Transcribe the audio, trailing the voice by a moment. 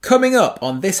Coming up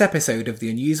on this episode of the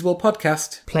Unusable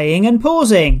Podcast, Playing and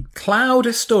pausing.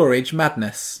 Cloud storage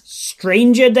madness.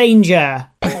 Stranger danger.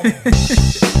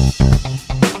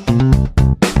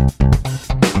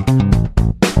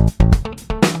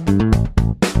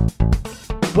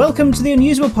 Welcome to the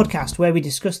Unusable Podcast, where we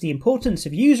discuss the importance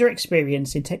of user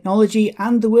experience in technology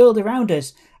and the world around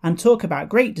us, and talk about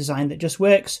great design that just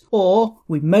works, or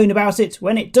we moan about it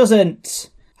when it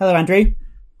doesn't. Hello, Andrew.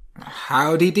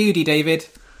 Howdy doody, David.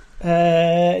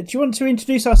 Do you want to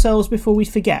introduce ourselves before we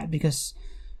forget? Because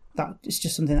that is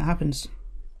just something that happens.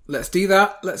 Let's do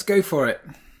that. Let's go for it.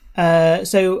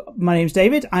 So, my name's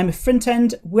David. I'm a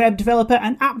front-end web developer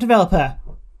and app developer.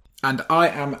 And I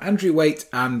am Andrew Waite,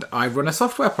 and I run a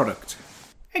software product.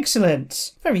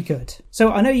 Excellent. Very good.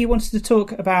 So I know you wanted to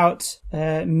talk about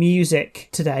music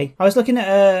today. I was looking at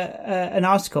an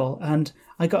article and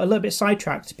I got a little bit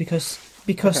sidetracked because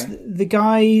the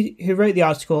guy who wrote the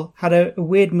article had a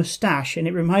weird moustache, and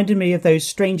it reminded me of those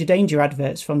Stranger Danger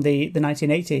adverts from the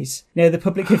 1980s. You know, the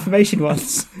public information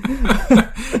ones.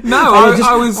 No,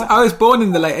 I was born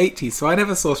in the late 80s, so I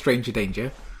never saw Stranger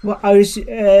Danger. Well,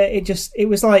 it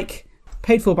was like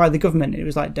paid for by the government. It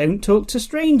was like, don't talk to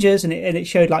strangers, and it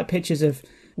showed like pictures of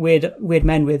weird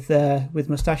men with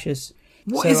moustaches.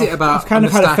 What is it about? I've kind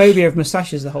of had a phobia of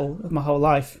moustaches my whole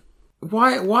life.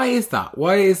 Why is that?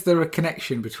 Why is there a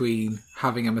connection between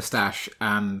having a moustache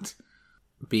and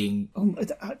being...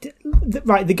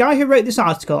 Right, the guy who wrote this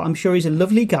article, I'm sure he's a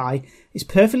lovely guy. He's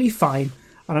perfectly fine,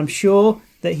 and I'm sure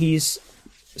that he's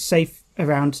safe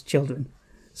around children.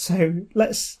 So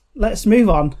let's move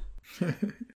on.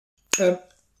 What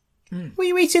are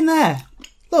you eating there?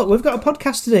 Look, we've got a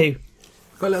podcast to do.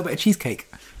 Got a little bit of cheesecake.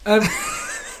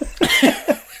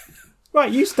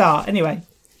 Right, you start anyway.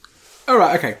 All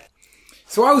right, okay.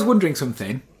 So I was wondering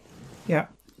something. Yeah.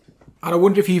 And I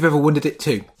wonder if you've ever wondered it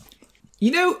too.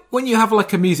 You know when you have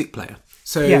like a music player?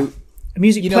 So yeah. A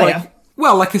music player?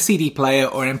 Like a CD player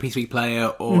or an MP3 player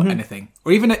or anything.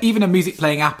 Or even a music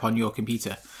playing app on your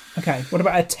computer. Okay, what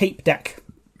about a tape deck?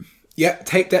 Yeah,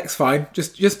 tape deck's fine.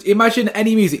 Just imagine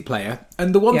any music player.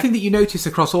 And the one thing that you notice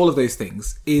across all of those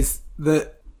things is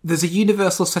that there's a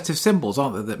universal set of symbols,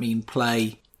 aren't there, that mean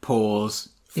play, pause,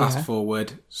 fast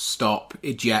forward, stop,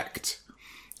 eject.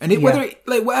 And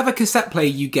whatever cassette player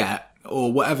you get,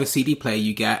 or whatever CD player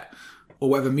you get, or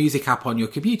whatever music app on your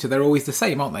computer, they're always the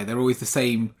same, aren't they? They're always the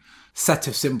same set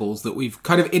of symbols that we've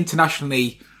kind of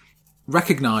internationally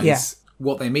recognised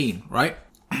what they mean, right?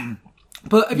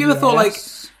 But have you ever thought, have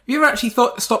you ever actually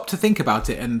stopped to think about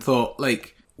it and thought,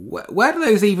 where do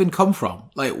those even come from?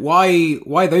 Like, why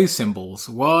those symbols?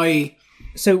 Why?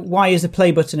 So why is the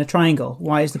play button a triangle?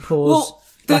 Why is the pause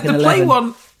like an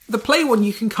 11? The play one,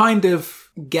 you can kind of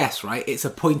guess, right? It's a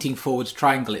pointing forwards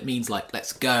triangle. It means like,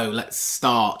 let's go, let's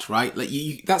start, right? Like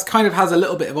that's kind of has a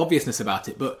little bit of obviousness about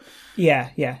it, but yeah.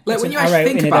 Like it's when you an actually arrow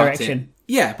think in a about direction. it,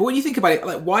 yeah. But when you think about it,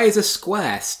 like, why is a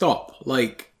square stop?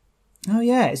 Like, oh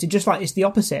yeah, is it just like it's the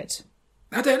opposite?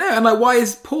 I don't know. And like, why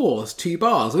is pause 2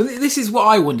 bars? Well, this is what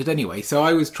I wondered anyway. So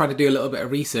I was trying to do a little bit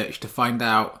of research to find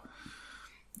out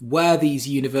where these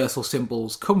universal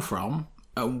symbols come from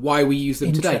and why we use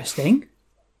them today. Interesting.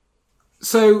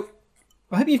 So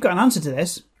I hope you've got an answer to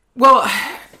this. Well,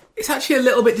 it's actually a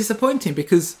little bit disappointing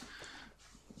because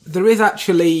there is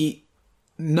actually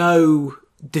no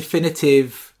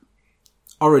definitive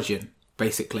origin,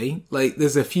 basically. Like,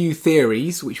 there's a few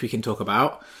theories which we can talk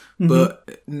about,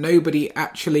 but nobody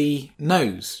actually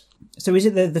knows. So is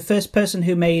it the first person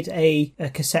who made a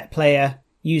cassette player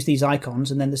used these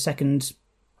icons, and then the second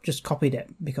just copied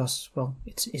it because, well,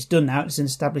 it's done now, it's an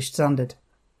established standard?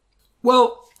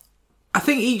 Well, I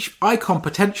think each icon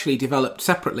potentially developed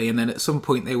separately, and then at some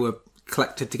point they were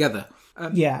collected together.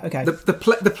 Yeah, okay.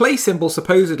 The play symbol,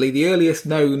 supposedly, the earliest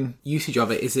known usage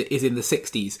of it is in the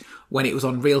 60s, when it was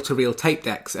on reel-to-reel tape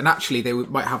decks, and actually they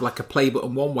might have like a play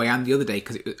button one way and the other way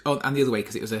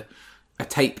because it was a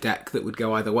tape deck that would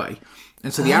go either way.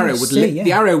 And so the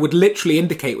arrow would literally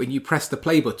indicate when you press the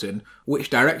play button which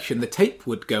direction the tape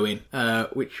would go in,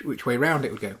 which way round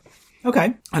it would go.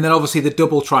 Okay. And then obviously the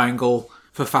double triangle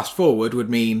for fast forward would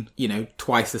mean,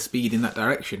 twice the speed in that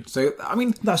direction. So, I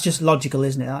mean, that's just logical,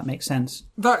 isn't it? That makes sense.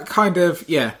 That kind of,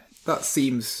 that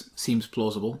seems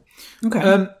plausible.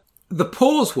 Okay. The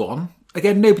pause one,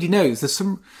 again, nobody knows. There's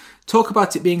some talk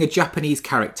about it being a Japanese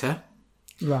character.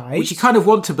 Right. Which you kind of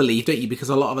want to believe, don't you? Because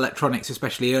a lot of electronics,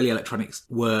 especially early electronics,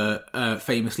 were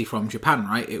famously from Japan,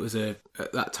 right?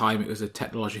 At that time, it was a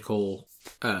technological,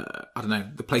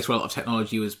 the place where a lot of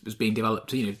technology was being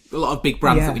developed. A lot of big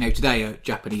brands that we know today are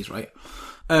Japanese, right?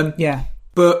 Yeah.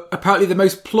 But apparently the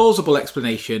most plausible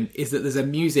explanation is that there's a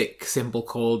music symbol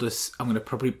called I'm going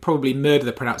to probably murder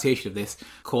the pronunciation of this,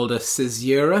 called a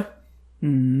caesura.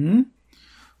 Mm-hmm.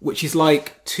 Which is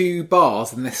like two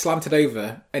bars and they're slanted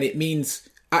over, and it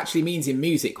actually means in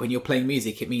music, when you're playing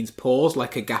music, it means pause,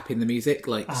 like a gap in the music,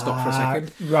 like stop for a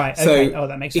second. Right, okay. So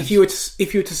that makes sense.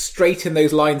 If you were to straighten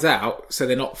those lines out, so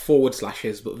they're not forward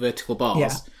slashes but vertical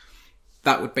bars,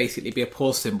 that would basically be a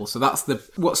pause symbol. So that's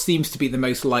what seems to be the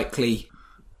most likely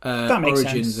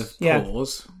origins of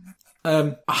pause.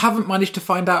 I haven't managed to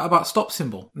find out about stop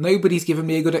symbol. Nobody's given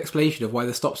me a good explanation of why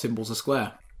the stop symbols are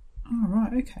square. Oh,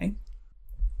 right, okay.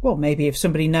 Well, maybe if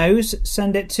somebody knows,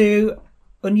 send it to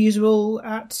unusual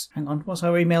at... Hang on, what's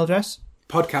our email address?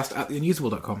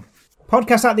 podcast@theunusual.com.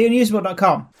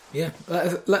 podcast@theunusual.com. Yeah,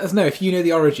 let us know. If you know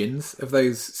the origins of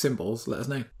those symbols, let us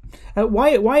know.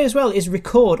 Why as well is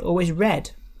record always red,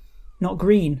 not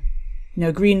green? You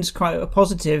know, green's quite a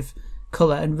positive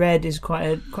colour and red is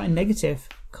quite a negative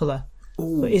colour.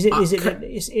 Is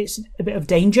it's a bit of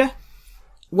danger?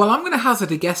 Well, I'm going to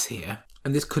hazard a guess here,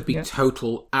 and this could be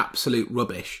total, absolute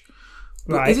rubbish.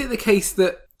 But right. Is it the case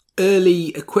that early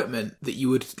equipment that you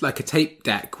would, like a tape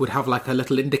deck, would have like a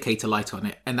little indicator light on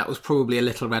it, and that was probably a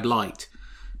little red light?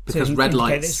 Because so red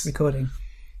lights... It's recording.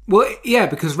 Well, yeah,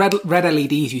 because red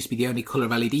LEDs used to be the only colour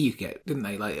of LED you could get, didn't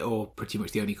they? Like, or pretty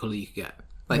much the only colour you could get.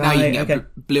 Like now you can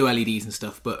get blue LEDs and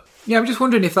stuff, but yeah, I'm just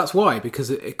wondering if that's why, because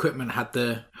equipment had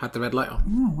the red light on.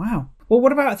 Oh wow. Well,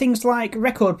 what about things like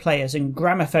record players and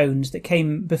gramophones that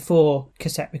came before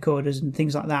cassette recorders and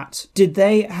things like that? Did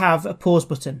they have a pause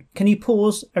button? Can you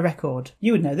pause a record?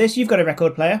 You would know this. You've got a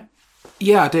record player.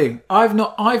 Yeah, I do. I've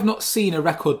not seen a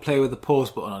record player with a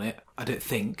pause button on it, I don't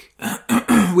think.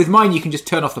 With mine, you can just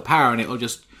turn off the power and it'll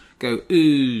just go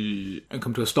ooh and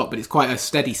come to a stop, but it's quite a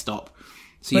steady stop.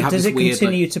 So you have does this it weird,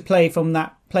 continue to play from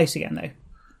that place again, though?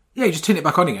 Yeah, you just turn it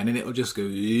back on again and it'll just go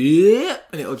and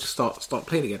it'll just start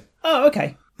playing again. Oh,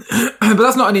 okay. But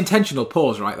that's not an intentional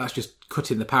pause, right? That's just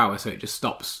cutting the power so it just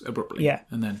stops abruptly. Yeah.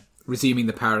 And then resuming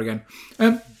the power again.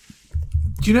 Do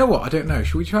you know what? I don't know.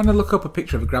 Should we try and look up a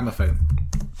picture of a gramophone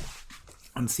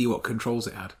and see what controls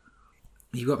it had?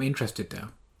 You got me interested now.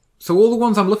 So all the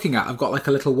ones I'm looking at have got like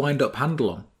a little wind-up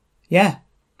handle on. Yeah.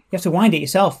 You have to wind it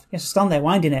yourself. You have to stand there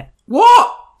winding it.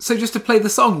 What? So just to play the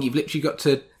song, you've literally got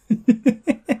to...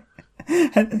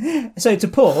 So to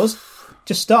pause,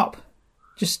 just stop.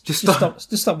 Just stop.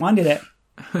 Just stop winding it.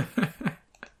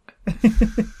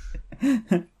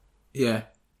 Yeah.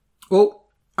 Well,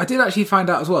 I did actually find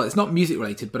out as well. It's not music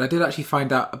related, but I did actually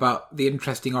find out about the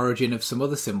interesting origin of some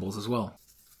other symbols as well.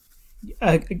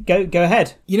 Go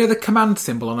ahead. You know the command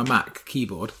symbol on a Mac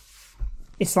keyboard?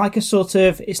 It's like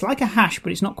it's like a hash,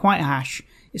 but it's not quite a hash.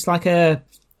 It's like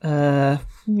what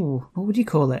would you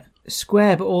call it? A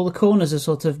square, but all the corners are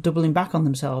sort of doubling back on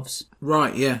themselves.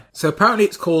 Right, yeah. So apparently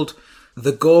it's called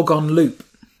the Gorgon loop.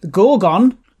 The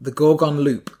Gorgon? The Gorgon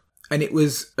loop. And it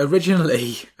was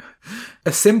originally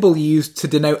a symbol used to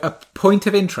denote a point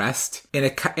of interest in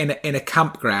a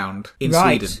campground in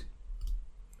Sweden.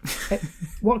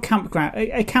 What campground?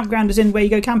 A campground is in where you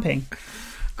go camping?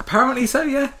 Apparently so,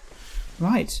 yeah.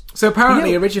 Right. So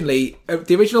apparently originally,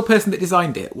 the original person that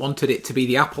designed it wanted it to be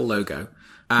the Apple logo.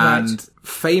 And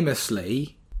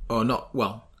famously, or not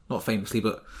famously,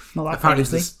 but not apparently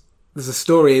there's a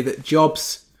story that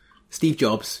Steve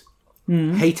Jobs,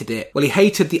 hated it. Well, he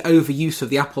hated the overuse of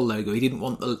the Apple logo. He didn't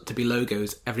want there to be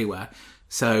logos everywhere.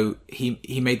 So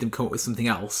he made them come up with something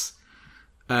else.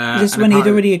 Is this when he'd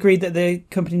already agreed that the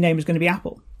company name was going to be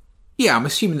Apple? Yeah, I'm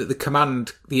assuming that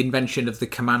the invention of the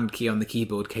command key on the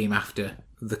keyboard came after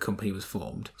the company was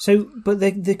formed. So, but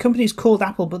the company's called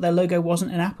Apple, but their logo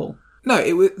wasn't an apple. No,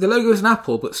 the logo was an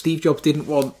apple, but Steve Jobs didn't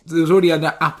want... There was already an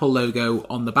Apple logo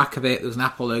on the back of it. There was an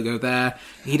Apple logo there.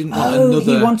 He didn't want another...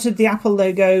 he wanted the Apple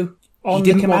logo on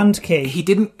the command key. He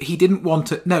didn't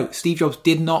want it... No, Steve Jobs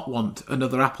did not want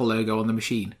another Apple logo on the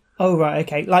machine. Oh, right,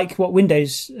 okay. Like what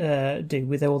Windows do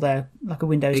with all their... Like a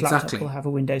Windows laptop will have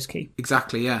a Windows key.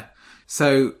 Exactly, yeah.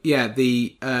 So, yeah,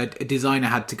 the designer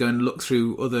had to go and look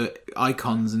through other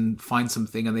icons and find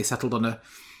something, and they settled on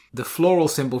the floral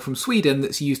symbol from Sweden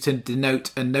that's used to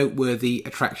denote a noteworthy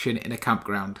attraction in a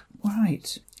campground.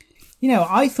 Right. You know,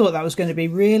 I thought that was going to be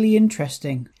really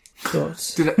interesting.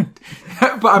 But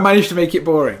I managed to make it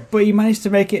boring. But you managed to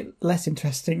make it less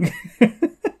interesting.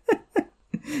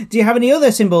 Do you have any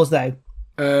other symbols, though?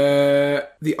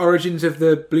 The origins of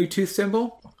the Bluetooth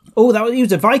symbol? Oh, he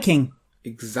was a Viking.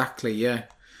 Exactly, yeah.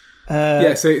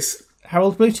 So it's...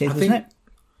 Harold Bluetooth, isn't it?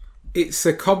 It's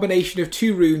a combination of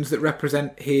two runes that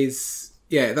represent his...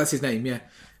 Yeah, that's his name, yeah.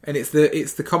 And it's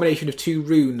the combination of two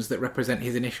runes that represent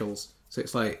his initials. So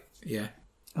it's like, yeah.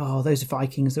 Oh, those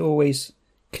Vikings, they're always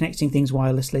connecting things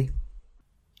wirelessly.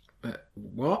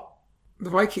 What? The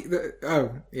Viking...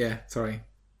 Oh, yeah, sorry.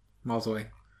 Miles away.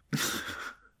 Are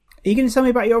you going to tell me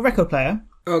about your record player?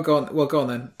 Oh, go on. Well, go on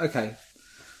then. Okay.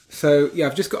 So, yeah,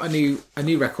 I've just got a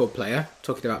new record player,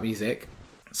 talking about music.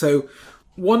 So,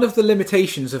 one of the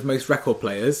limitations of most record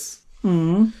players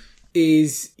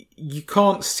is you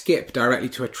can't skip directly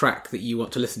to a track that you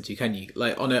want to listen to, can you?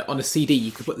 Like, on a CD,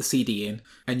 you could put the CD in,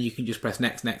 and you can just press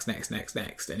next,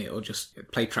 and it'll just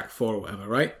play track 4 or whatever,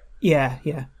 right? Yeah.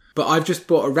 But I've just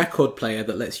bought a record player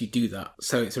that lets you do that.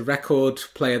 So it's a record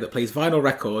player that plays vinyl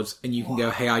records, and you can go,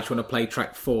 hey, I just want to play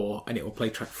track 4, and it will play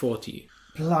track 4 to you.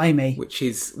 Blimey. Which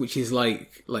is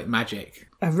like magic.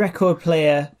 A record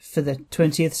player for the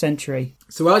 20th century.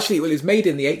 So actually, it was made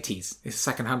in the 80s. It's a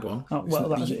second-hand one. Oh,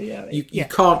 well, you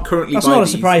can't currently that's buy not a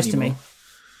these surprise anymore. to me.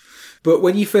 But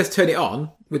when you first turn it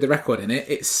on with the record in it,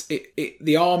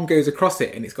 the arm goes across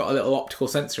it, and it's got a little optical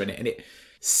sensor in it, and it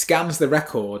scans the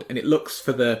record, and it looks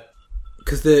for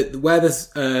because where there's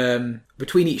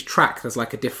between each track there's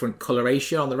like a different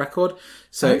coloration on the record,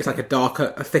 so It's like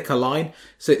a thicker line.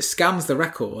 So it scans the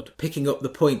record, picking up the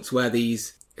points where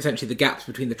essentially the gaps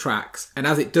between the tracks, and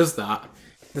as it does that,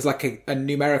 there's like a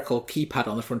numerical keypad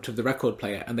on the front of the record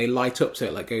player, and they light up.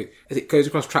 So as it goes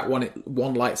across track 1,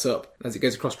 one lights up. As it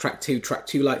goes across track 2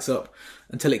 lights up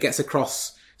until it gets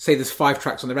across. Say there's 5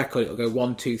 tracks on the record, it'll go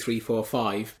 1, 2, 3, 4,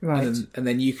 5. Right. And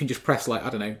then you can just press 4,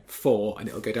 and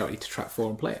it'll go directly to track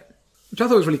 4 and play it. Which I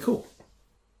thought was really cool.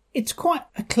 It's quite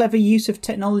a clever use of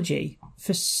technology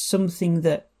for something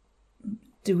that...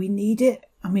 Do we need it?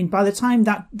 I mean, by the time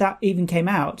that even came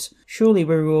out, surely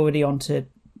we were already onto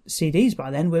CDs by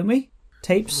then, weren't we?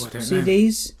 Tapes,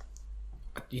 CDs?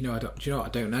 Do you know what? I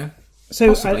don't know. So,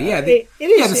 possibly, yeah. The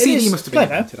CD must have been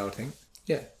invented, I would think.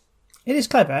 Yeah. It is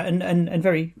clever and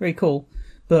very, very cool,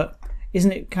 but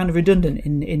isn't it kind of redundant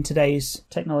in today's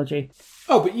technology?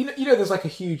 Oh, but you know, there's like a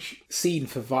huge scene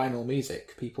for vinyl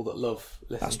music. People that love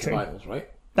listening to vinyls, right?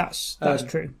 That's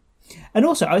true. And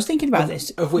also, I was thinking about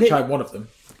this, of which I'm one of them.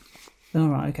 All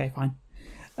right, okay, fine.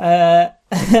 Proper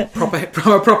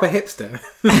hipster.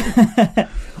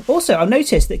 Also, I've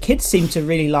noticed that kids seem to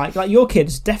really like your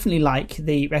kids definitely like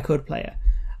the record player,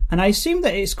 and I assume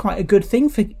that it's quite a good thing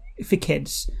for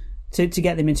kids to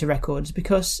get them into records,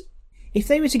 because if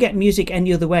they were to get music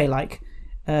any other way, like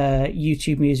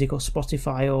YouTube music or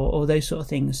Spotify or those sort of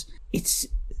things, it's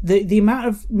the amount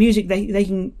of music they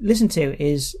can listen to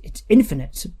it's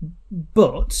infinite.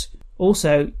 But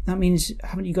also that means,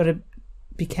 haven't you got to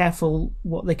be careful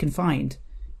what they can find,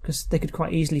 because they could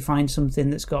quite easily find something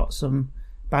that's got some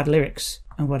bad lyrics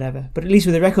and whatever. But at least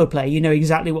with a record player, you know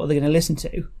exactly what they're going to listen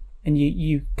to, and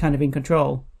you kind of in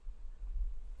control.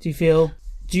 Do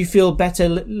you feel better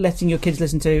letting your kids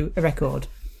listen to a record?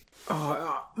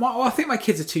 Well, I think my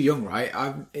kids are too young, right?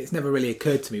 It's never really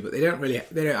occurred to me, but they don't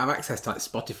have access to like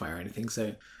Spotify or anything.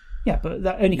 So yeah, but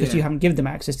that only because you haven't given them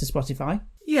access to Spotify.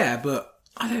 Yeah, but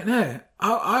I don't know.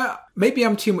 I maybe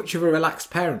I'm too much of a relaxed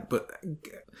parent, but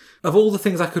of all the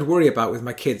things I could worry about with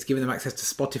my kids, giving them access to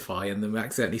Spotify and them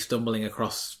accidentally stumbling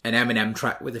across an Eminem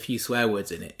track with a few swear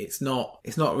words in it, it's not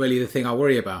really the thing I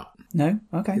worry about. No?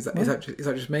 Okay. Is that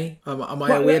just me? Am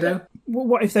I a weirdo?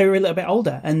 What if they were a little bit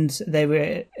older and they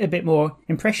were a bit more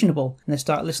impressionable and they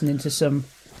start listening to some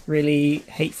really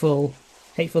hateful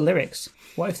lyrics?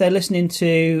 What if they're listening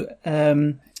to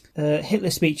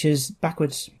Hitler speeches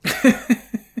backwards?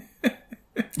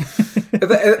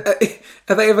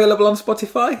 Are they available on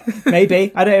Spotify?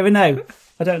 Maybe. I don't even know.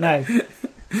 I don't know.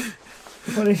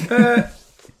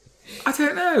 I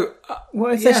don't know.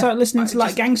 What if they start listening to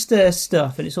like gangster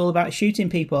stuff and it's all about shooting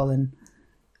people and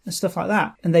stuff like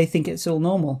that, and they think it's all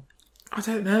normal? I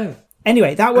don't know.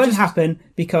 Anyway, that won't happen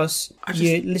because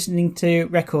you're listening to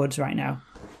records right now.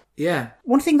 Yeah.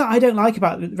 One thing that I don't like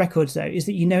about records, though, is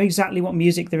that you know exactly what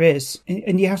music there is,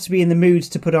 and you have to be in the mood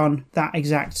to put on that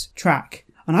exact track.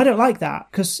 And I don't like that,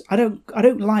 because I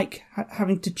don't like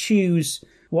having to choose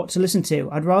what to listen to.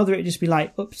 I'd rather it just be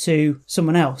like up to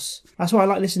someone else. That's why I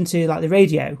like listening to like the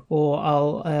radio, or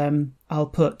I'll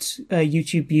put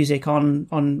YouTube music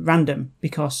on random,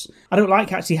 because I don't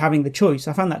like actually having the choice.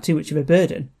 I find that too much of a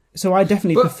burden. So I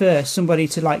definitely prefer somebody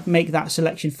to like make that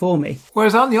selection for me.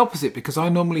 Whereas I'm the opposite, because I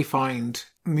normally find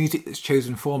music that's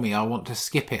chosen for me, I want to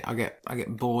skip it. I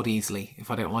get bored easily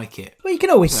if I don't like it. Well, you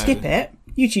can always skip it.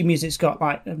 YouTube music's got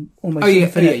like almost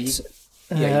infinite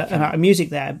amount of music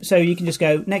there, so you can just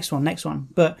go next one.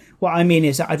 But what I mean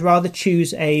is that I'd rather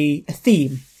choose a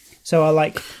theme. So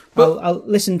I'll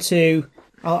listen to.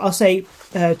 I'll say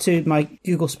to my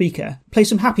Google speaker, play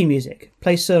some happy music,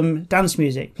 play some dance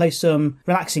music, play some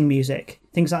relaxing music,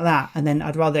 things like that, and then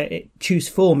I'd rather it choose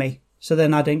for me. So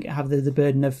then I don't have the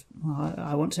burden of,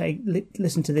 I want to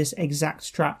listen to this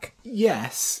exact track.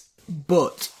 Yes,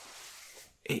 but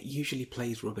it usually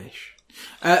plays rubbish.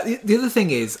 The other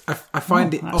thing is, I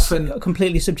find it often...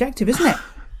 completely subjective, isn't it?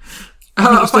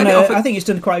 I think it's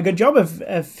done quite a good job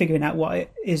of figuring out what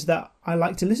it is that I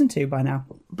like to listen to by now.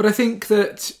 But I think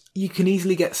that you can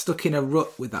easily get stuck in a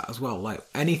rut with that as well. Like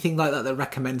anything like that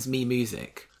recommends me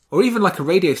music, or even like a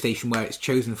radio station where it's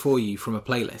chosen for you from a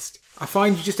playlist. I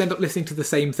find you just end up listening to the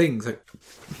same things. Like,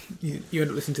 you end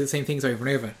up listening to the same things over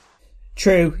and over.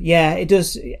 True, yeah, it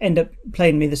does end up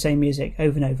playing me the same music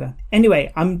over and over.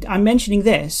 Anyway, I'm mentioning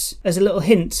this as a little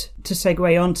hint to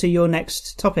segue on to your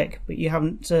next topic, but you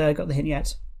haven't got the hint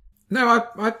yet. No,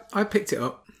 I picked it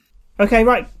up. Okay,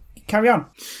 right, carry on.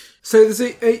 So there's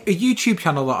a YouTube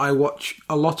channel that I watch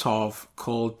a lot of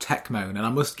called Techmoan, and I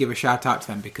must give a shout out to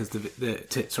them because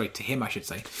to him I should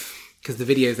say, because the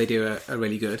videos they do are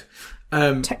really good.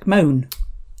 Techmoan,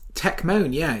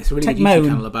 yeah, it's a really good YouTube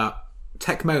channel about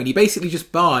Techmoan. He basically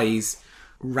just buys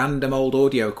random old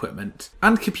audio equipment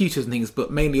and computers and things,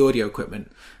 but mainly audio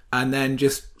equipment, and then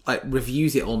just like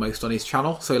reviews it almost on his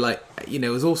channel. So like, you know,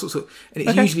 there's all sorts of, and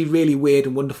it's usually really weird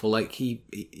and wonderful. Like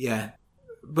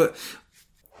but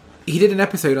he did an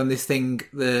episode on this thing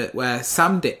where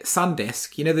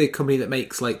SanDisk, you know, the company that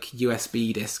makes like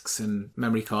USB discs and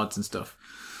memory cards and stuff.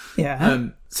 Yeah.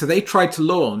 So they tried to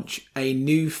launch a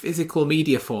new physical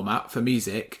media format for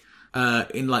music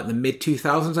in like the mid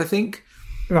 2000s, I think.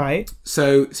 Right.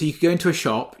 So you could go into a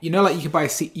shop, you know, like you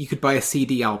could buy a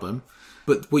CD album,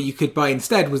 but what you could buy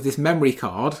instead was this memory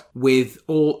card with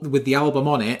the album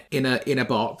on it in a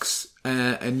box,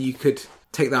 and you could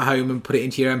take that home and put it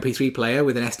into your MP3 player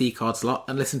with an SD card slot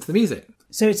and listen to the music.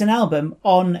 So it's an album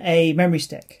on a memory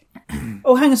stick.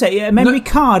 Oh, hang on a sec. A memory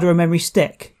card or a memory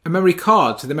stick? A memory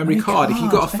card. So the memory card. If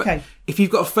you've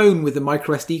got a phone with a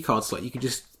micro SD card slot, you could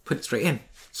just put it straight in,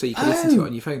 so you can listen to it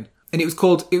on your phone. And it was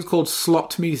called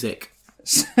Slot Music.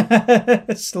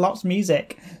 Slot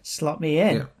Music. Slot me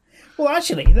in. Yeah. Well,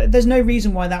 actually, there's no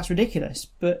reason why that's ridiculous,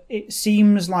 but it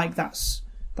seems like that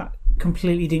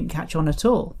completely didn't catch on at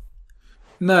all.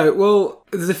 No, well,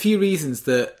 there's a few reasons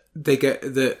that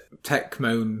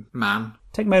Techmoan man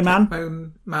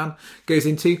goes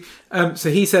into.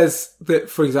 So he says that,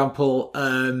 for example,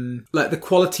 like the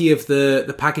quality of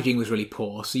the packaging was really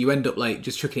poor, so you end up like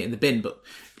just chucking it in the bin. But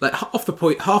like half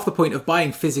the point of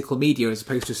buying physical media as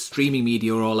opposed to streaming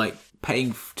media or like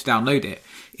paying to download it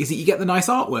is that you get the nice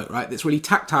artwork, right? That's really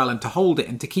tactile, and to hold it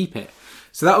and to keep it.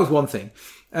 So that was one thing.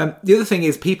 The other thing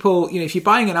is people, you know, if you're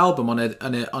buying an album on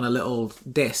a little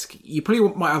disc, you probably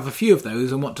might have a few of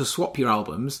those and want to swap your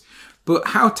albums. But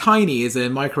how tiny is a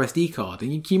micro SD card?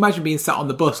 And can you imagine being sat on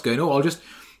the bus going, "Oh, I'll just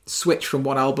switch from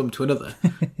one album to another,"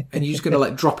 and you're just going to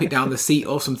like drop it down the seat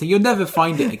or something? You'll never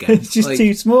find it again. It's just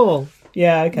too small.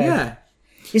 Yeah. Okay. Yeah.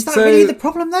 Is that really the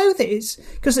problem though? That it's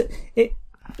because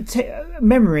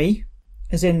memory,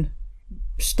 as in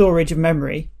storage of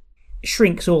memory,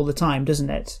 shrinks all the time, doesn't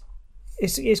it?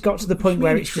 It's got to the point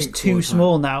where it's just too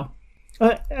small now.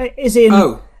 As in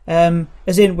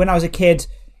when I was a kid,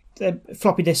 the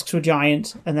floppy disks were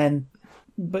giant and then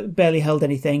barely held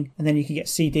anything, and then you could get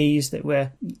CDs that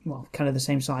were kind of the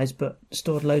same size but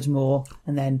stored loads more,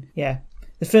 and then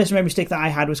the first memory stick that I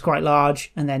had was quite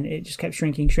large, and then it just kept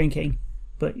shrinking,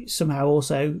 but somehow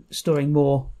also storing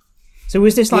more. So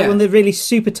was this like one of the really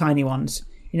super tiny ones?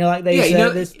 You know, like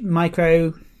those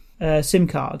micro SIM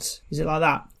cards? Is it like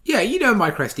that? Yeah, you know, a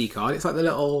micro SD card. It's like the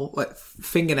little like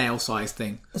fingernail sized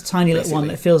thing. A tiny little one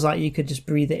that feels like you could just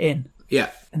breathe it in.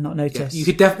 Yeah, and not notice.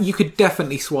 Yeah. You could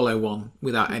definitely swallow one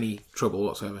without any trouble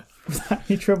whatsoever. Without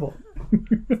any trouble.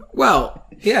 Well,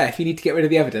 yeah. If you need to get rid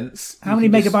of the evidence, how many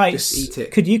megabytes just eat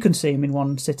it. Could you consume in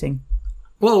one sitting?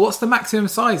 Well, what's the maximum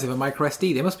size of a micro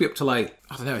SD? They must be up to like,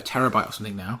 I don't know, a terabyte or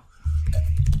something now.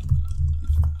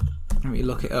 Let me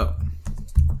look it up.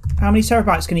 How many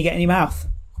terabytes can you get in your mouth?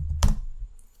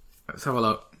 Let's have a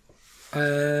look.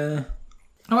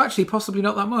 Actually, possibly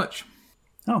not that much.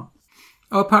 Oh,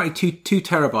 apparently two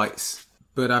terabytes,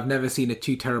 but I've never seen a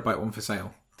 2 terabyte one for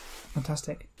sale.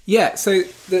 Fantastic. Yeah, so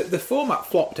the format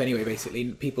flopped anyway,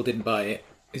 basically. People didn't buy it,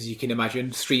 as you can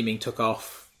imagine. Streaming took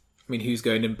off. I mean, who's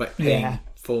going and paying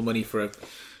full money for a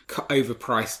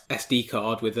overpriced SD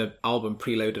card with an album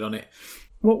preloaded on it?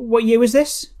 What year was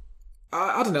this?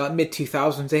 I don't know, like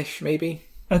mid-2000s-ish, maybe.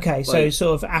 Okay, so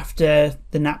sort of after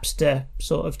the Napster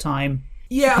sort of time.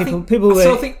 Yeah, people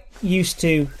were used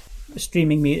to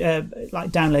streaming,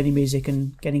 like downloading music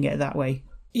and getting it that way.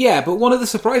 Yeah, but one of the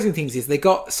surprising things is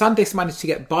SanDisk managed to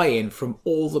get buy-in from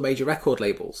all the major record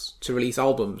labels to release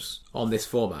albums on this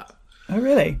format. Oh,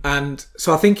 really? And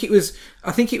so I think it was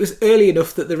early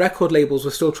enough that the record labels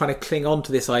were still trying to cling on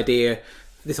to this idea,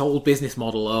 this old business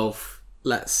model of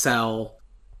let's sell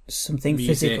something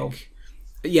music, physical.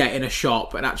 yeah, in a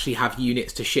shop and actually have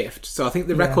units to shift. So I think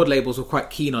the record labels were quite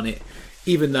keen on it,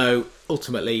 even though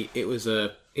ultimately it was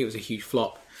a huge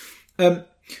flop. But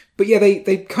yeah,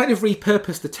 they kind of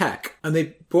repurposed the tech and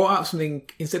they brought out something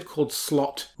instead called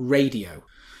slot radio.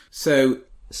 So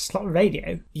slot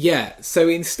radio? Yeah, so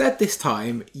instead this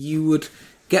time you would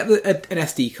get an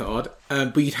SD card,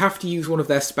 but you'd have to use one of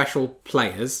their special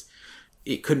players.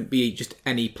 It couldn't be just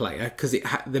any player because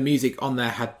the music on there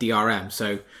had DRM,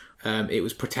 so it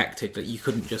was protected that you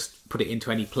couldn't just put it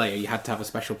into any player. You had to have a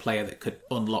special player that could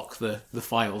unlock the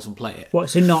files and play it. What?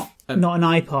 So not an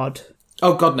iPod?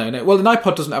 Oh God, no. Well, an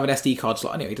iPod doesn't have an SD card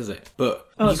slot anyway, does it? But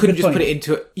you couldn't just put it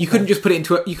into you couldn't just put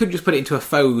it into a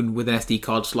phone with an SD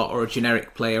card slot or a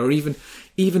generic player, or even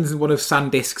one of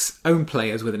SanDisk's own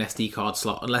players with an SD card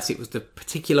slot, unless it was the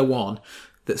particular one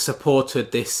that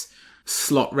supported this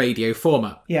slot radio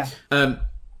format. Yeah. And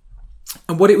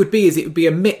what it would be is it would be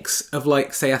a mix of,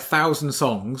 like, say 1,000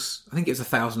 songs. I think it's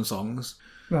 1,000 songs.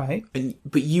 Right.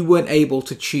 But you weren't able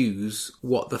to choose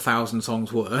what the 1,000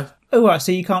 songs were. Oh, right.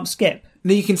 So you can't skip.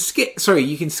 No, you can skip. Sorry,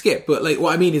 you can skip. But, like,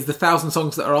 what I mean is the 1,000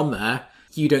 songs that are on there,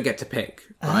 you don't get to pick.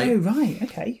 Right? Oh, right.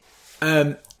 Okay.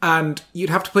 And you'd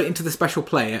have to put it into the special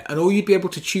player, and all you'd be able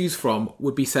to choose from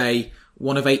would be, say,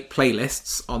 one of 8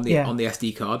 playlists on the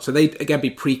SD card. So they'd again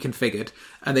be pre-configured,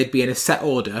 and they'd be in a set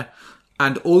order.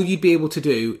 And all you'd be able to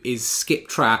do is skip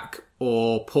track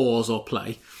or pause or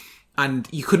play. And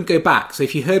you couldn't go back. So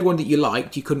if you heard one that you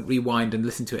liked, you couldn't rewind and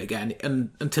listen to it again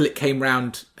until it came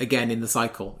round again in the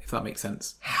cycle, if that makes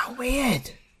sense. How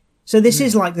weird. So this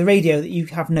is like the radio that you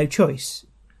have no choice,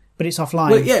 but it's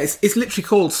offline. Well, yeah, it's literally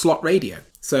called slot radio.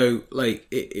 So, like,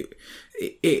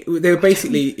 it was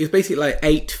basically like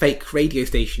 8 fake radio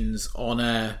stations on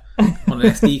an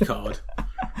SD card.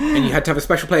 And you had to have a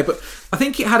special player. But I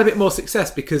think it had a bit more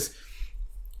success because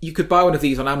you could buy one of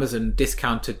these on Amazon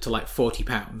discounted to like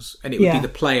 £40, and it would be the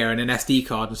player and an SD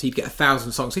card, and so you'd get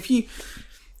 1,000 songs. If you're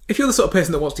the sort of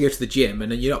person that wants to go to the gym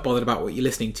and you're not bothered about what you're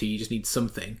listening to, you just need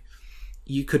something,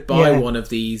 you could buy one of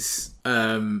these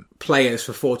players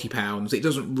for £40. It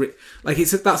doesn't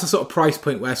that's a sort of price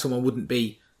point where someone wouldn't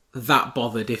be that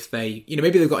bothered if they,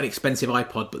 maybe they've got an expensive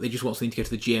iPod, but they just want something to go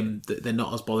to the gym that they're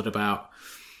not as bothered about.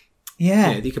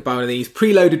 Yeah, you could buy one of these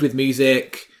preloaded with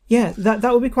music. Yeah, that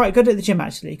would be quite good at the gym,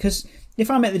 actually, because if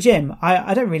I'm at the gym,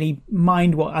 I don't really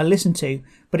mind what I listen to,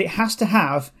 but it has to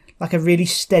have like a really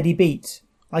steady beat.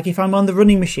 Like if I'm on the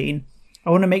running machine, I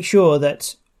want to make sure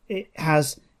that it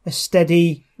has a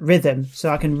steady rhythm so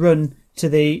I can run to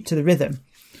the rhythm.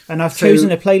 And I've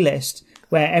chosen a playlist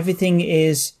where everything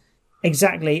is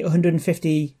exactly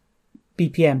 150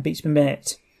 BPM, beats per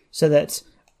minute, so that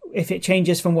if it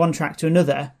changes from one track to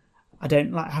another, I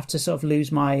don't have to sort of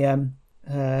lose my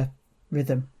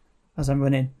rhythm as I'm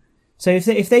running. So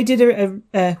if they did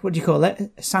a what do you call it,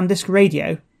 a SanDisk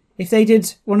radio, if they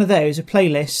did one of those, a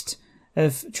playlist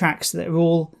of tracks that are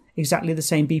all exactly the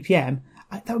same BPM,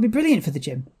 that would be brilliant for the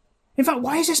gym. In fact,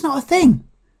 why is this not a thing?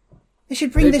 They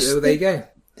should bring this. There you go.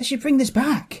 They should bring this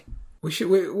back. What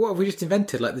have we just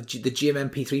invented? Like the gym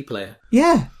MP3 player?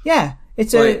 Yeah.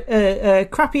 It's a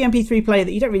crappy MP3 player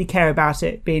that you don't really care about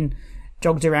it being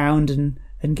jogged around and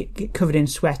get covered in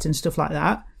sweat and stuff like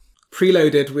that.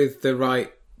 Preloaded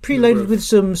with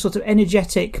some sort of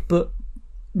energetic but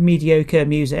mediocre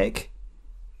music.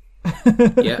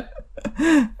 Yeah.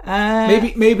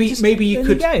 Maybe you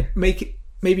could make it.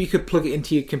 Maybe you could plug it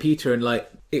into your computer and like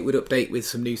it would update with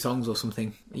some new songs or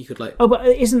something. You could like. Oh, but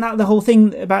isn't that the whole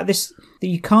thing about this, that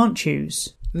you can't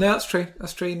choose? No, that's true.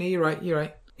 No, you're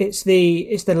right. It's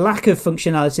the lack of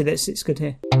functionality that's good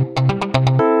here.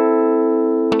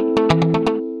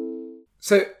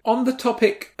 So, on the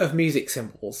topic of music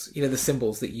symbols, the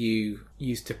symbols that you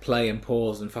use to play and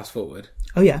pause and fast forward.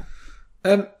 Oh, yeah.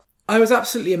 I was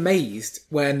absolutely amazed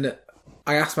when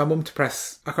I asked my mum to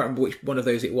press, I can't remember which one of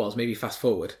those it was, maybe fast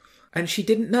forward. And she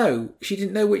didn't know. She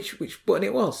didn't know which button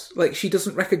it was. Like, she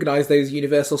doesn't recognise those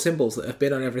universal symbols that have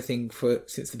been on everything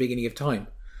since the beginning of time.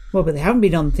 Well, but they haven't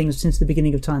been on things since the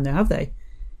beginning of time, though, have they?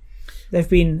 They've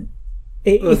been...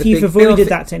 If you've avoided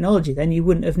that technology, then you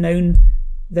wouldn't have known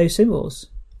those symbols.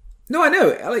 No, I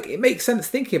know. Like, it makes sense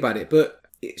thinking about it, but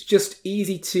it's just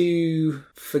easy to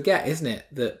forget, isn't it?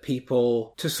 That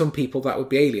to some people, that would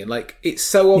be alien. Like, it's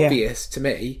so obvious to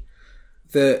me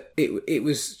that it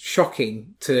was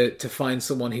shocking to find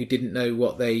someone who didn't know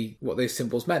what those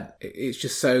symbols meant. It's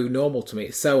just so normal to me.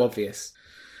 It's so obvious.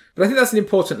 But I think that's an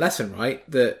important lesson, right?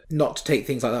 That not to take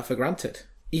things like that for granted.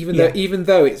 Even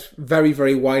though it's very,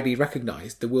 very widely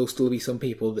recognised, there will still be some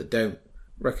people that don't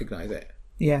recognise it.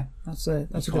 Yeah, that's a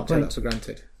good Take point. that for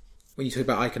granted when you talk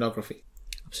about iconography.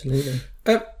 Absolutely.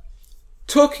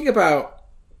 Talking about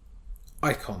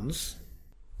icons,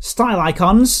 style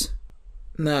icons.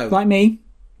 No, like me.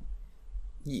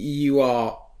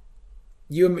 You're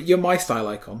my style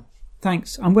icon.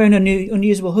 Thanks. I'm wearing a new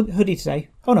unusable hoodie today.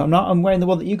 Oh no, I'm not. I'm wearing the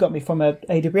one that you got me from a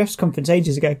AWS conference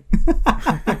ages ago.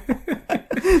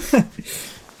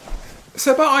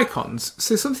 So about icons,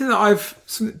 something that I've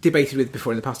debated with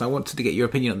before in the past, and I wanted to get your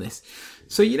opinion on this.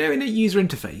 So, in a user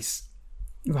interface,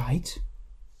 right,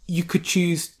 you could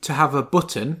choose to have a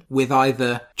button with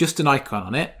either just an icon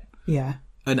on it,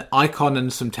 an icon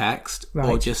and some text,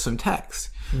 or just some text.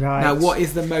 Right. Now,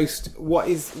 what's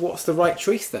the right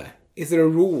choice there? Is there a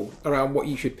rule around what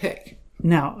you should pick?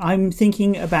 Now, I'm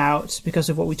thinking about, because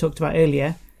of what we talked about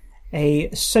earlier, a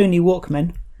Sony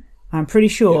Walkman. I'm pretty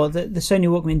sure that the Sony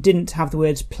Walkman didn't have the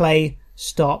words play,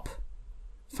 stop,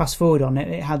 fast forward on it.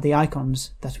 It had the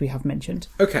icons that we have mentioned.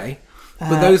 Okay.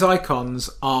 But those icons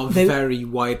are very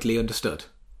widely understood.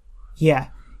 Yeah.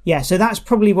 Yeah. So that's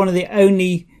probably one of the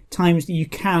only times that you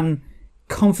can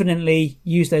confidently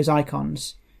use those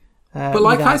icons. But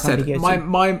like I said,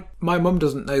 my mum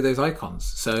doesn't know those icons,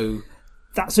 so...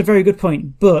 That's a very good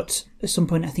point. But at some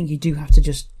point, I think you do have to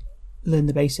just learn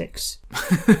the basics.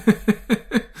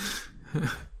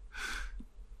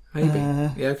 Maybe.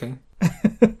 Yeah, okay.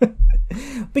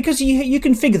 Because you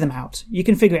can figure them out. You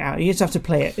can figure it out. You just have to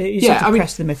play it. You just have to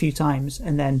press them a few times,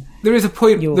 and then there is a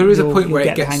point. There is a point where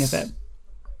it gets the hang of it.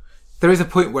 There is a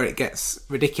point where it gets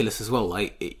ridiculous as well.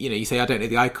 Like, you say, I don't know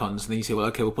the icons, and then you say, well,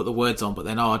 okay, we'll put the words on, but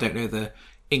then, I don't know the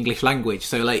English language.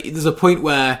 So, like, there's a point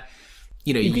where,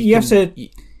 you have to.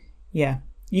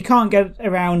 You can't get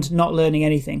around not learning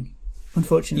anything,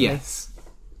 unfortunately. Yes.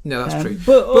 No, that's true.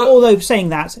 But although saying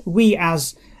that, we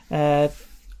as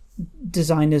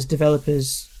designers,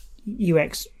 developers,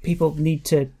 UX people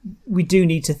we do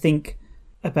need to think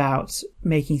about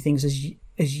making things as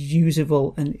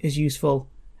usable and as useful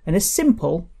and as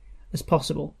simple as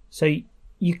possible. So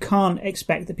you can't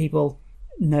expect that people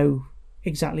know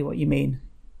exactly what you mean.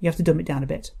 You have to dumb it down a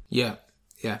bit. Yeah,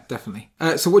 definitely.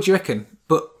 So what do you reckon?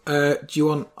 But do you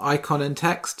want icon and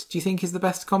text? Do you think is the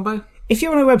best combo? If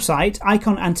you're on a website,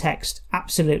 icon and text,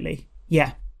 absolutely.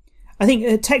 Yeah. I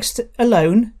think text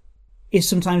alone is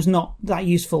sometimes not that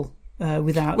useful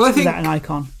without an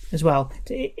icon as well.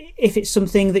 If it's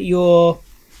something that you're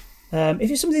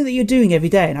doing every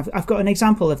day, and I've got an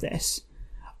example of this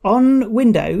on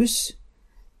Windows.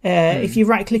 If you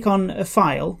right click on a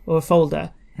file or a folder,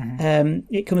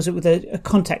 it comes up with a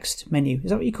context menu.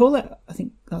 Is that what you call it? I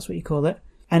think that's what you call it.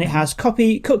 And it has cut,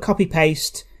 copy,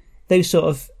 paste, those sort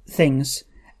of things.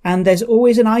 And there's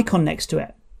always an icon next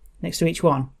to each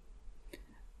one.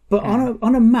 But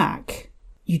on a Mac,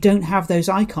 you don't have those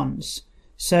icons.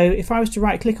 So if I was to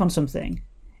right click on something,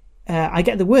 I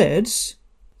get the words.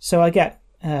 So I get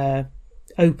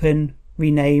open,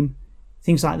 rename,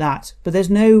 things like that. But there's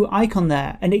no icon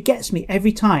there. And it gets me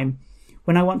every time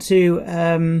when I want to,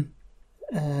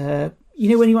 when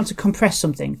you want to compress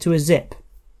something to a zip.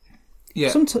 Yeah.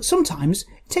 Sometimes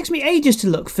it takes me ages to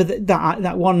look for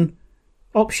that one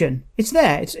option. It's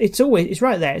there. It's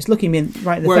right there. It's looking me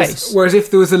right in the face. Whereas if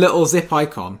there was a little zip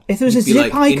icon, if there was a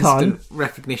zip icon, instant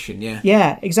recognition.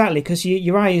 Yeah, exactly. Because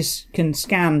your eyes can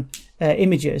scan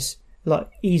images a lot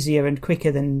easier and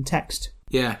quicker than text.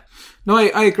 Yeah. No,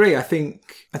 I agree. I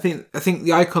think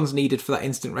the icon's needed for that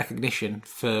instant recognition,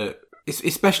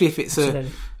 especially if it's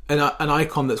an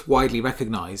icon that's widely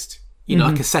recognised.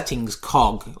 Like a settings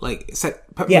cog.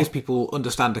 Most people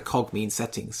understand a cog means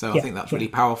settings, so I think that's really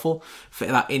powerful for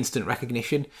that instant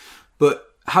recognition. But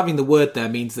having the word there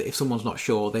means that if someone's not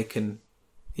sure, they can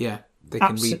read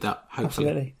that.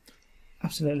 Hopefully,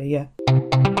 absolutely, yeah.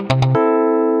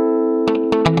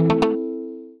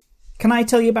 Can I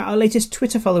tell you about our latest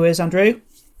Twitter followers, Andrew?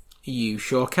 You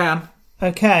sure can.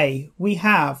 Okay, we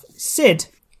have Sid.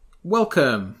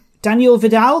 Welcome. Daniel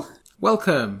Vidal.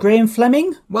 Welcome. Graham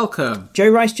Fleming. Welcome. Joe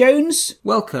Rice-Jones.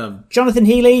 Welcome. Jonathan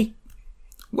Healy.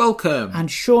 Welcome.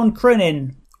 And Sean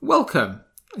Cronin. Welcome.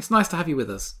 It's nice to have you with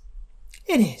us.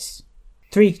 It is.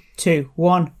 3, 2,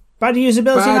 1. Bad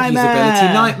usability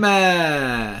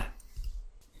nightmare.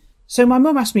 So my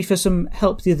mum asked me for some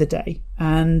help the other day,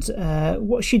 and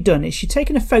what she'd done is she'd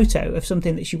taken a photo of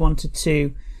something that she wanted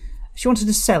to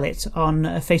sell it on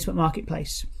a Facebook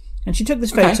Marketplace. And she took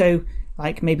this photo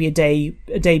like maybe a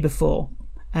day before,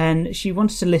 and she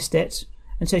wanted to list it.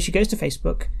 And so she goes to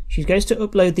Facebook. She goes to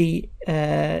upload the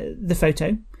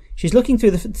photo. She's looking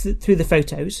through the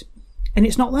photos, and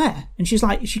it's not there. And she's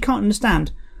like, she can't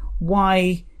understand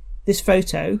why this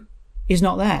photo is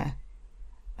not there.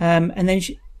 And then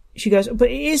she goes, but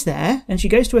it is there. And she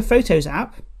goes to a Photos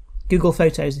app, Google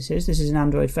Photos. This is an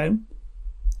Android phone.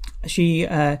 She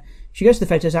goes to the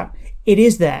Photos app. It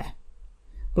is there,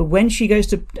 but when she goes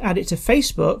to add it to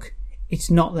Facebook,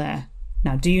 it's not there.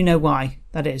 Now, do you know why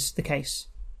that is the case?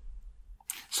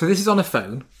 So this is on a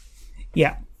phone.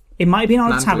 Yeah, it might have been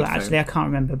on a Android tablet. phone. Actually, I can't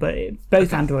remember, but both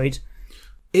okay. Android.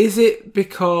 Is it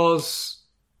because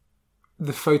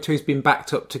the photo's been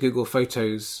backed up to Google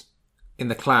Photos in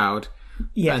the cloud?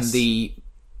 Yes. And the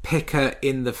picker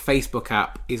in the Facebook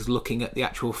app is looking at the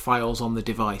actual files on the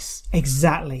device.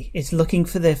 Exactly. It's looking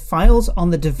for the files on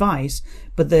the device,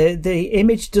 but the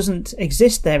image doesn't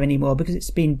exist there anymore because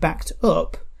it's been backed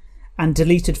up and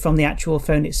deleted from the actual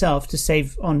phone itself to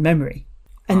save on memory.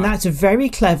 And That's a very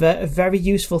clever, a very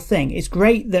useful thing. It's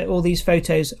great that all these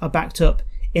photos are backed up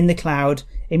in the cloud.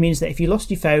 It means that if you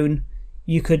lost your phone,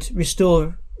 you could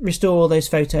restore all those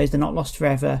photos. They're not lost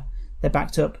forever. They're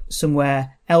backed up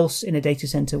somewhere else in a data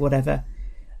center, whatever.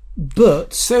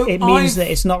 But it means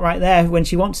that it's not right there when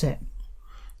she wants it.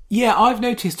 Yeah, I've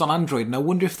noticed on Android, and I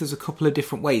wonder if there's a couple of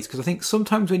different ways, because I think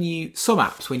sometimes some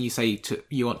apps, when you say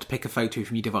you want to pick a photo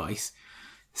from your device,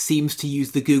 seems to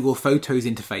use the Google Photos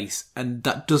interface, and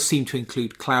that does seem to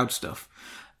include cloud stuff.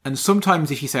 And sometimes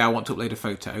if you say, I want to upload a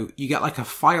photo, you get like a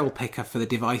file picker for the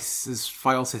device's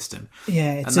file system.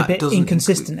 Yeah, it's a bit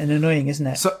inconsistent and annoying, isn't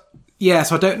it? So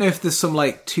I don't know if there's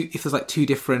two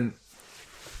different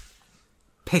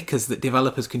pickers that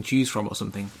developers can choose from or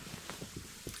something,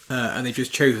 and they've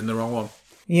just chosen the wrong one.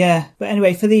 Yeah, but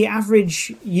anyway, for the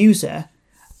average user,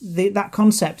 that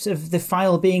concept of the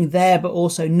file being there but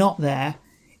also not there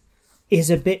is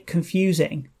a bit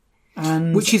confusing,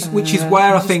 and which is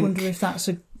where I think. wonder if that's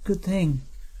a good thing.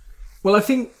 Well, I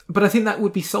think that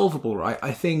would be solvable, right?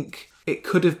 I think it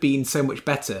could have been so much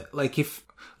better. Like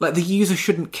the user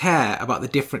shouldn't care about the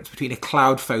difference between a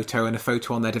cloud photo and a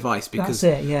photo on their device, because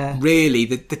that's it, yeah. Really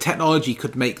the technology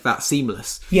could make that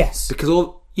seamless. Yes. Because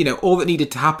all that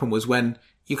needed to happen was when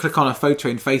you click on a photo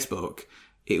in Facebook,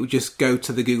 it would just go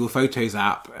to the Google Photos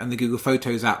app, and the Google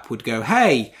Photos app would go,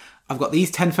 hey, I've got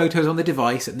these 10 photos on the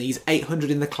device and these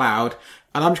 800 in the cloud,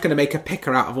 and I'm just going to make a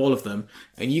picker out of all of them,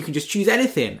 and you can just choose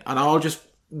anything, and I'll just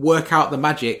work out the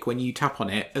magic when you tap on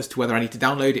it as to whether I need to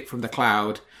download it from the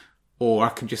cloud or I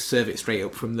can just serve it straight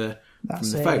up from the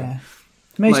phone. Yeah.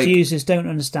 Most users don't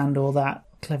understand all that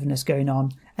cleverness going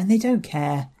on, and they don't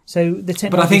care. So the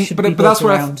technology should be built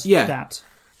around that.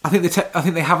 I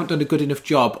think they haven't done a good enough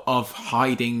job of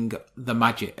hiding the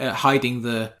magic, hiding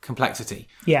the complexity.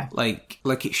 Yeah, like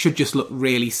it should just look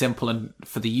really simple and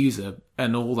for the user,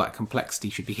 and all that complexity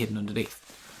should be hidden underneath.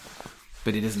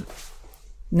 But it isn't.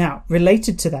 Now,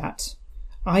 related to that,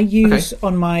 I use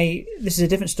this is a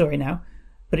different story now,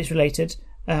 but it's related.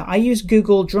 I use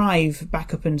Google Drive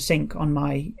backup and sync on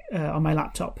my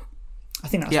laptop. I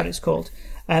think that's what it's called.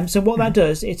 So what that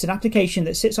does, it's an application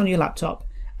that sits on your laptop,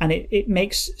 and it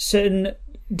makes certain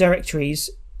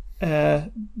directories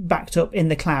backed up in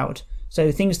the cloud.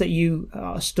 So things that you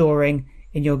are storing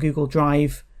in your Google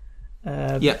Drive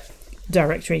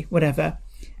directory, whatever,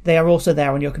 they are also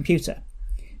there on your computer.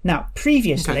 Now,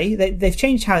 previously, they've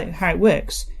changed how it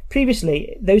works.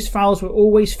 Previously, those files were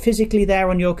always physically there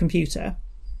on your computer,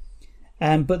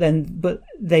 but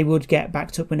they would get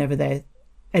backed up whenever they're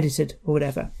edited or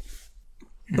whatever.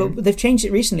 Mm-hmm. But they've changed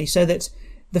it recently so that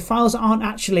the files aren't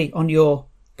actually on your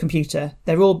computer.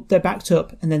 They're backed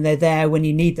up, and then they're there when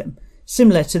you need them.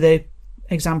 Similar to the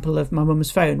example of my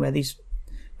mum's phone, where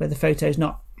the photo's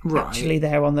not actually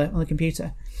there on the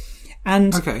computer.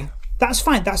 And that's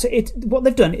fine. That's it. What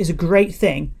they've done is a great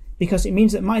thing, because it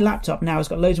means that my laptop now has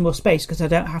got loads more space because I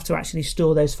don't have to actually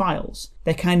store those files.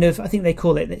 They're kind of, I think they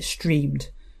call it streamed.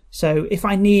 So if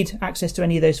I need access to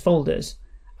any of those folders,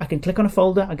 I can click on a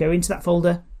folder, I go into that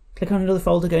folder, click on another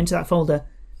folder, go into that folder,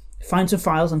 find some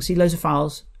files, I can see loads of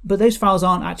files, but those files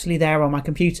aren't actually there on my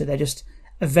computer. They're just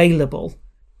available,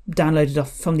 downloaded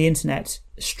off from the internet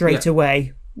straight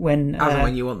away when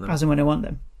you want them. As and when I want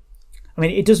them. I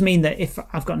mean, it does mean that if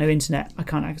I've got no internet, I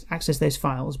can't access those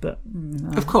files, but...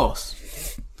 Of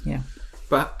course. Yeah.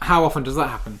 But how often does that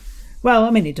happen? Well, I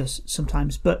mean, it does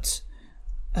sometimes, but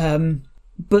there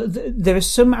are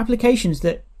some applications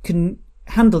that can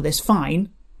handle this fine,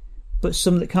 but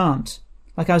some that can't.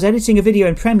 Like, I was editing a video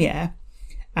in Premiere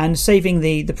and saving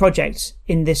the project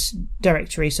in this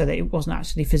directory so that it wasn't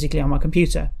actually physically on my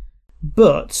computer.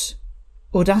 But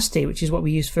Audacity, which is what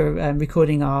we use for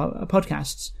recording our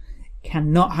podcasts,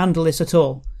 cannot handle this at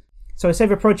all. So I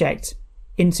save a project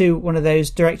into one of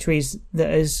those directories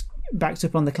that is backed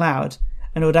up on the cloud,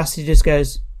 and Audacity just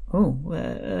goes,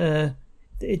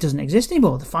 it doesn't exist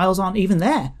anymore. The files aren't even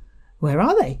there. Where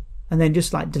are they? And then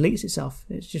just like deletes itself.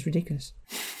 It's just ridiculous.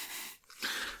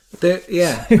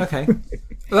 Okay.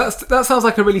 Well, that sounds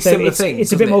like a really similar thing.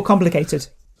 It's a bit more complicated.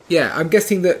 Yeah, I'm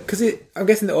guessing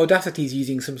that Audacity is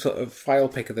using some sort of file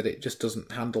picker that it just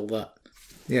doesn't handle that.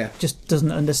 Yeah, just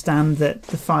doesn't understand that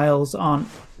the files aren't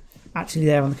actually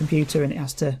there on the computer, and it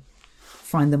has to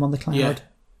find them on the cloud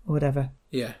or whatever.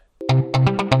 Yeah.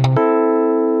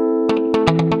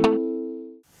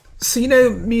 So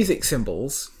music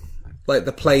symbols like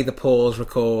the play, the pause,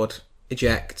 record,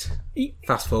 eject,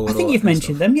 fast forward. I think you've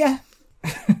mentioned them. Yeah.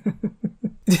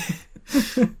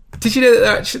 Did you know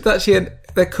that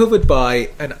they're covered by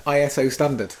an ISO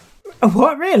standard? Oh,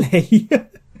 what, really? Yeah.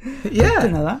 I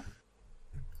didn't know that.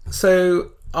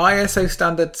 So ISO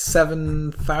standard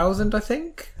 7000, I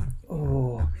think.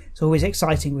 Oh, it's always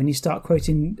exciting when you start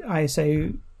quoting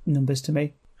ISO numbers to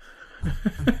me.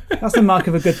 That's the mark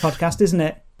of a good podcast, isn't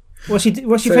it? What's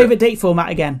your favourite date format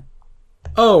again?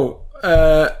 Oh,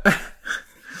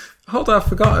 hold on, I've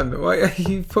forgotten.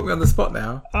 You put me on the spot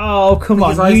now. Oh, come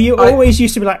on. You always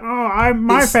used to be like,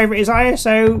 my favourite is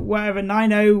ISO, whatever,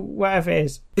 90, whatever it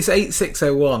is. It's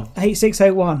 8601.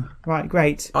 8601. Right,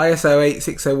 great. ISO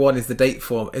 8601 is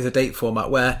a date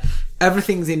format where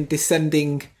everything's in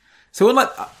descending. So unlike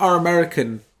our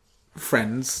American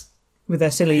friends, with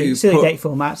their silly date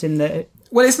formats in the...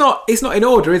 Well, it's not in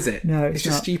order, is it? No, it's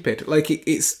just not. Stupid. Like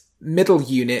it's middle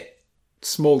unit,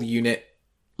 small unit,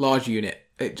 large unit.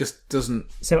 It just doesn't.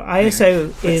 So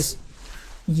ISO is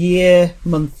year,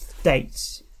 month,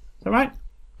 dates. Is that right?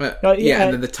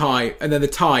 And then the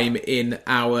time in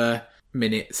hour,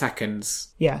 minute, seconds.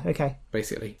 Yeah. Okay.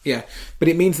 Basically, yeah. But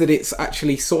it means that it's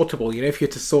actually sortable. If you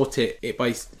had to sort it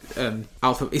by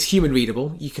it's human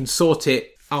readable. You can sort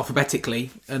it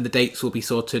alphabetically, and the dates will be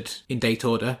sorted in date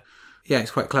order. Yeah,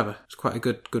 it's quite clever. It's quite a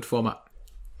good format.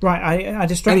 Right, I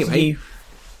distracted you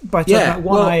by talking about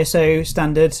one ISO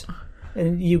standard,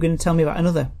 and you're going to tell me about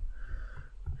another.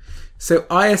 So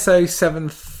ISO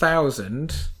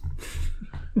 7000,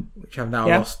 which I've now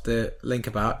lost the link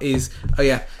about, is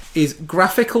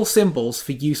graphical symbols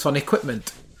for use on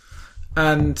equipment.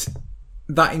 And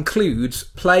that includes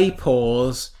play,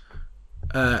 pause,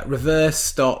 reverse,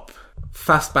 stop,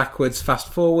 fast backwards,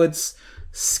 fast forwards,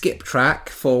 skip track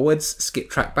forwards, skip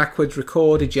track backwards,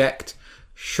 record, eject,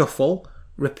 shuffle,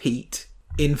 repeat,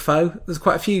 info. There's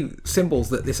quite a few symbols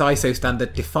that this ISO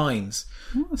standard defines.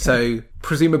 Okay. So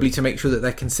presumably to make sure that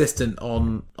they're consistent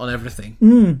on everything,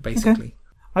 basically. Okay.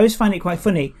 I always find it quite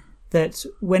funny that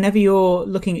whenever you're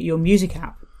looking at your music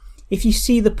app, if you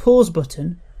see the pause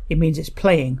button, it means it's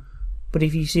playing. But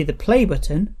if you see the play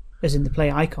button, as in the play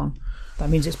icon, that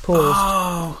means it's paused.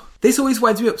 Oh, this always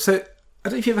winds me up. So I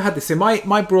don't know if you've ever had this. So my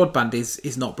broadband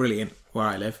is not brilliant where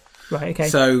I live. Right, okay.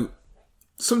 So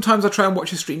sometimes I try and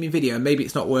watch a streaming video and maybe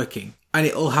it's not working. And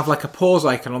it'll have like a pause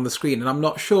icon on the screen. And I'm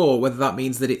not sure whether that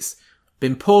means that it's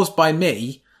been paused by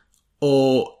me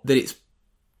or that it's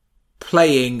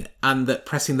playing and that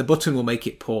pressing the button will make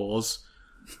it pause.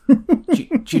 do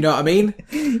you know what I mean?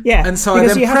 Yeah. And so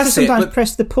because I then you have press to sometimes it,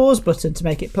 press the pause button to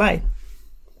make it play.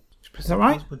 Is that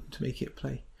right? Pause button to make it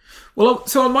play. Well,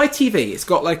 so on my TV, it's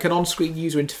got like an on-screen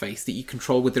user interface that you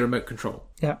control with the remote control.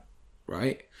 Yeah.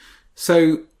 Right?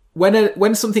 So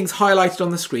when something's highlighted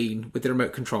on the screen with the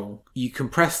remote control, you can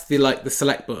press the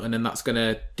select button and that's going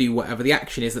to do whatever the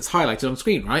action is that's highlighted on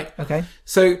screen, right? Okay.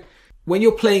 So when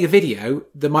you're playing a video,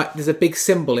 there's a big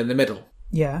symbol in the middle.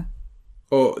 Yeah.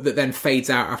 Or that then fades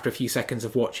out after a few seconds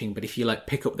of watching, but if you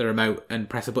pick up the remote and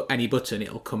press any button,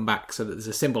 it'll come back so that there's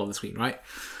a symbol on the screen, right?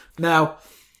 Now,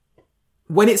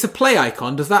 when it's a play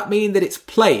icon, does that mean that it's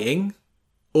playing?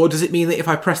 Or does it mean that if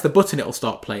I press the button, it'll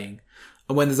start playing?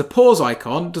 And when there's a pause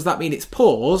icon, does that mean it's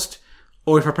paused?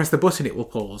 Or if I press the button, it will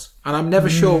pause? And I'm never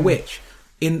sure which.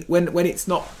 When it's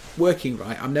not working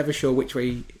right, I'm never sure which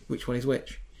one is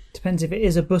which. Depends if it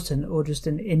is a button or just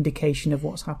an indication of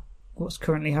what's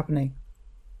currently happening.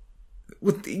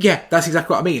 Well, yeah, that's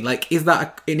exactly what I mean. Is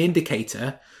that an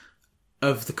indicator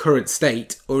of the current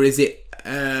state, or is it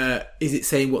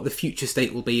saying what the future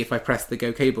state will be if I press the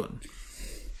OK button?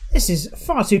 This is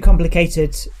far too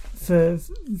complicated for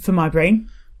my brain.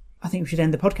 I think we should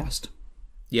end the podcast.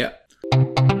 Yeah.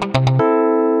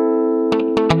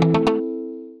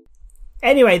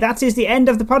 Anyway, that is the end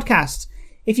of the podcast.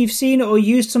 If you've seen or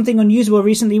used something unusable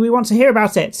recently, we want to hear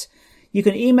about it. You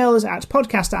can email us at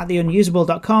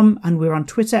podcast@theunusable.com, and we're on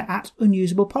Twitter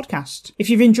 @unusablepodcast. If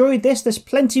you've enjoyed this, there's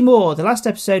plenty more. The last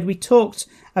episode we talked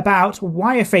about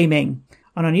wireframing.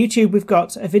 And on YouTube we've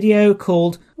got a video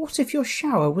called What If Your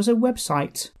Shower Was a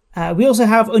Website? We also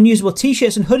have unusable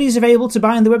t-shirts and hoodies available to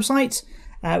buy on the website,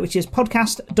 which is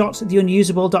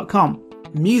podcast.theunusable.com.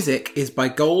 Music is by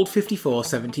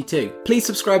Gold5472. Please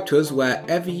subscribe to us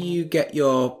wherever you get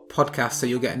your podcasts so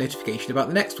you'll get a notification about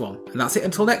the next one. And that's it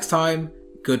until next time.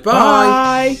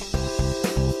 Goodbye. Bye.